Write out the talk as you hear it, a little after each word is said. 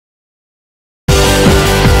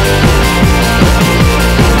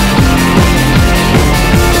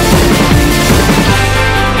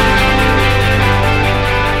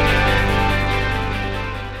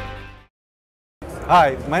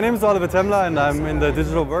Hi, my name is Oliver Temmler and I'm in the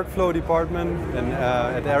Digital Workflow department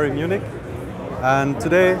at ARRIRAW Munich. And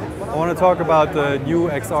today I want to talk about the new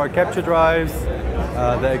XR Capture Drives,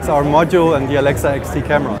 the XR module and the Alexa XT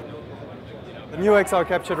camera. The new XR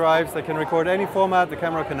Capture Drives, they can record any format the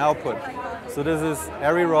camera can output. So this is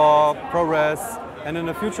ARRIRAW, ProRes, and in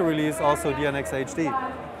a future release also DNx HD.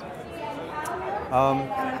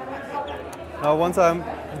 Now once I'm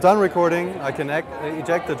done recording, I can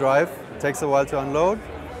eject the drive. It takes a while to unload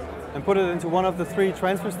and put it into one of the 3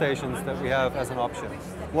 transfer stations that we have as an option.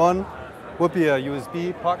 One would be a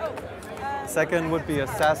USB puck. Second would be a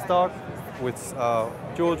SAS dock with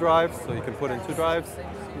dual drives, so you can put in 2 drives.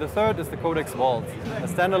 And the third is the Codex Vault, a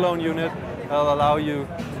standalone unit that will allow you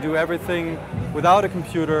to do everything without a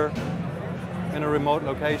computer in a remote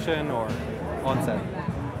location or on set.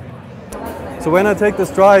 So when I take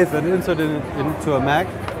this drive and insert it into a Mac,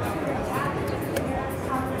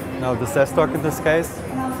 now the SAS dock in this case,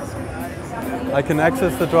 I can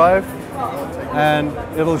access the drive and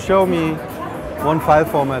it'll show me one file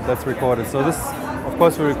format that's recorded. So this, of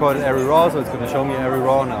course, we recorded ARRIRAW, so it's going to show me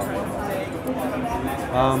ARRIRAW now.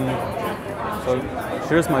 So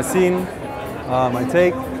here's my scene, my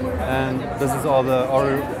take, and this is all the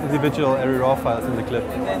individual ARRIRAW files in the clip.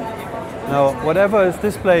 Now, whatever is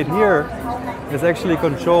displayed here is actually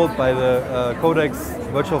controlled by the Codex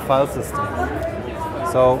virtual file system.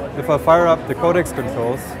 So if I fire up the Codex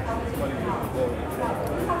controls,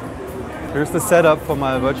 here's the setup for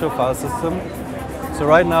my virtual file system. So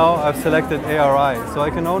right now I've selected ARI, so I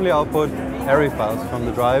can only output ARRI files from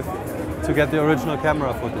the drive to get the original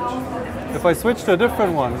camera footage. If I switch to a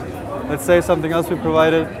different one, let's say something else we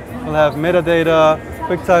provided, we'll have metadata,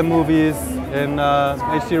 QuickTime movies in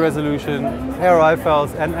HD resolution, ARI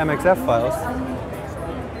files and MXF files.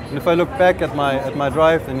 And if I look back at my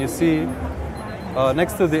drive, then you see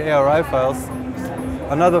next to the ARI files,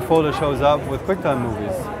 another folder shows up with QuickTime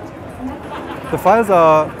movies. The files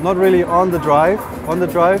are not really on the drive. On the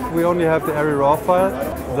drive, we only have the ARRIRAW file.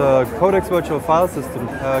 The Codex virtual file system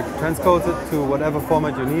transcodes it to whatever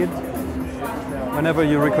format you need whenever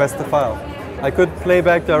you request the file. I could play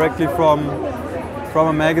back directly from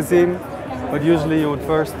a magazine, but usually you would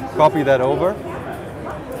first copy that over.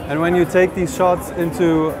 And when you take these shots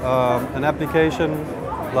into an application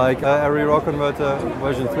like ARRIRAW Converter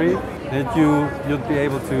version 3, you'd be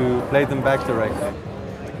able to play them back directly.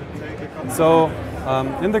 So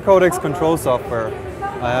in the Codex control software,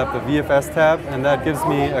 I have the VFS tab, and that gives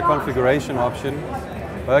me a configuration option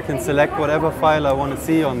where I can select whatever file I want to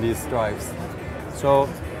see on these drives. So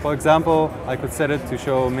for example, I could set it to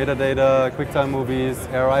show metadata, QuickTime movies,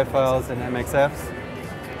 ARI files, and MXFs.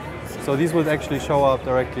 So these would actually show up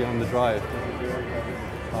directly on the drive.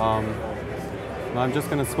 Now I'm just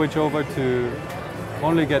going to switch over to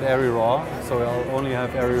only get ARRIRAW, so I'll only have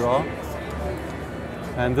ARRIRAW.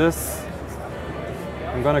 And this,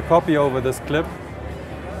 I'm going to copy over this clip.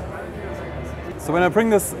 So when I bring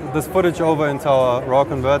this footage over into our RAW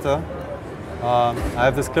converter, I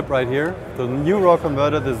have this clip right here. The new RAW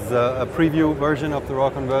converter, this is a preview version of the RAW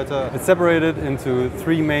converter. It's separated into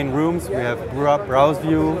 3 main rooms. We have browse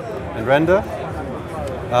view and render.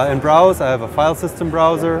 In browse, I have a file system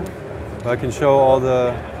browser where I can show all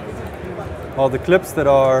the clips that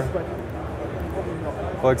are,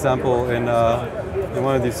 for example, in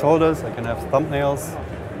one of these folders. I can have thumbnails,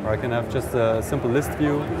 or I can have just a simple list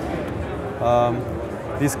view.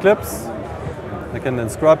 These clips, I can then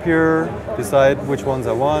scrub here, decide which ones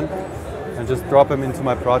I want, and just drop them into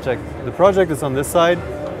my project. The project is on this side,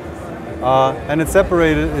 and it's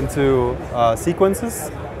separated into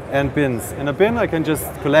sequences and bins. In a bin, I can just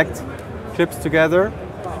collect clips together,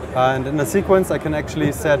 and in a sequence, I can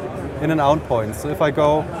actually set in and out points. So if I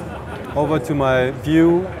go over to my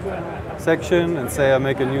view section and say I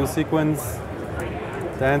make a new sequence,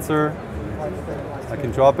 dancer, I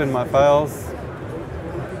can drop in my files.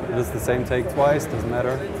 It is the same take twice, doesn't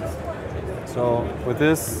matter. So with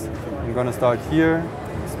this, I'm going to start here.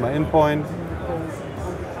 This is my in point,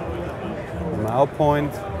 my out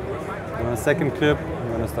point. On a second clip, I'm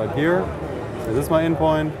going to start here. So this is my in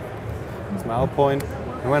point, this is my out point.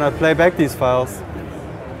 And when I play back these files,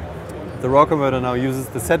 the RAW converter now uses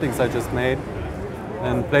the settings I just made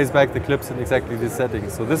and plays back the clips in exactly these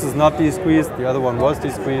settings. So this is not de-squeezed, the other one was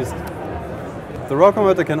de-squeezed. The RAW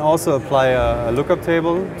converter can also apply a lookup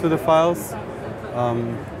table to the files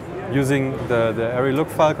using the ARRILOOK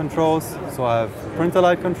file controls. So I have printer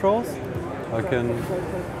light controls. I can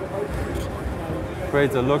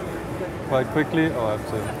create a look quite quickly. Oh, I have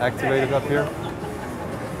to activate it up here.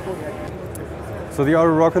 So the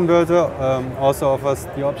ARRIRAW converter also offers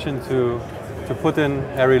the option to to put in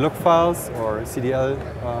ARRI look files or CDL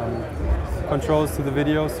controls to the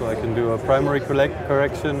video, so I can do a primary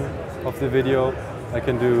correction of the video. I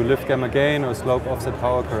can do lift gamma gain or slope offset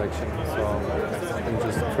power correction. So I can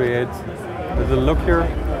just create a little look here.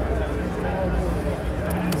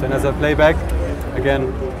 So as I play back,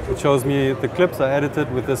 again, it shows me the clips I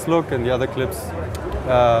edited with this look and the other clips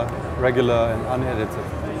regular and unedited.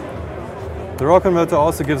 The RAW converter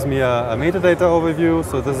also gives me a metadata overview.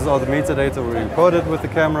 So this is all the metadata we recorded with the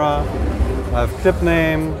camera. I have clip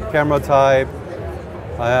name, camera type.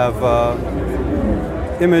 I have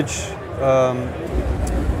image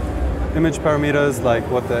parameters like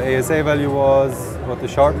what the ASA value was, what the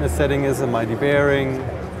sharpness setting is in my debearing.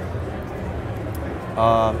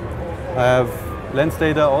 I have lens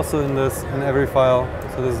data also in every file,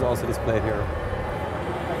 so this is also displayed here.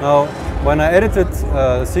 Now, when I edited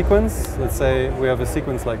a sequence, let's say we have a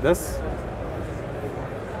sequence like this,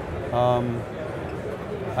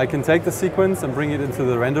 I can take the sequence and bring it into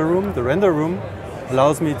the render room. The render room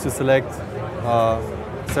allows me to select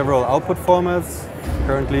several output formats.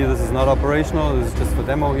 Currently, this is not operational, this is just for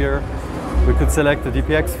demo here. We could select a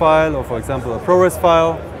DPX file or, for example, a ProRes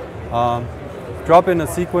file, drop in a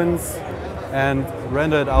sequence, and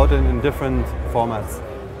render it out in different formats.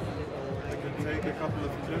 I can take a couple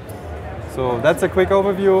of clips. So that's a quick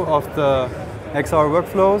overview of the XR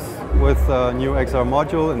workflows with a new XR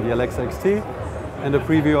module in the Alexa XT and a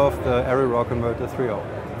preview of the ARRIRAW Converter 3.0.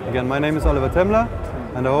 Again, my name is Oliver Temmler,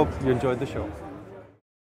 and I hope you enjoyed the show.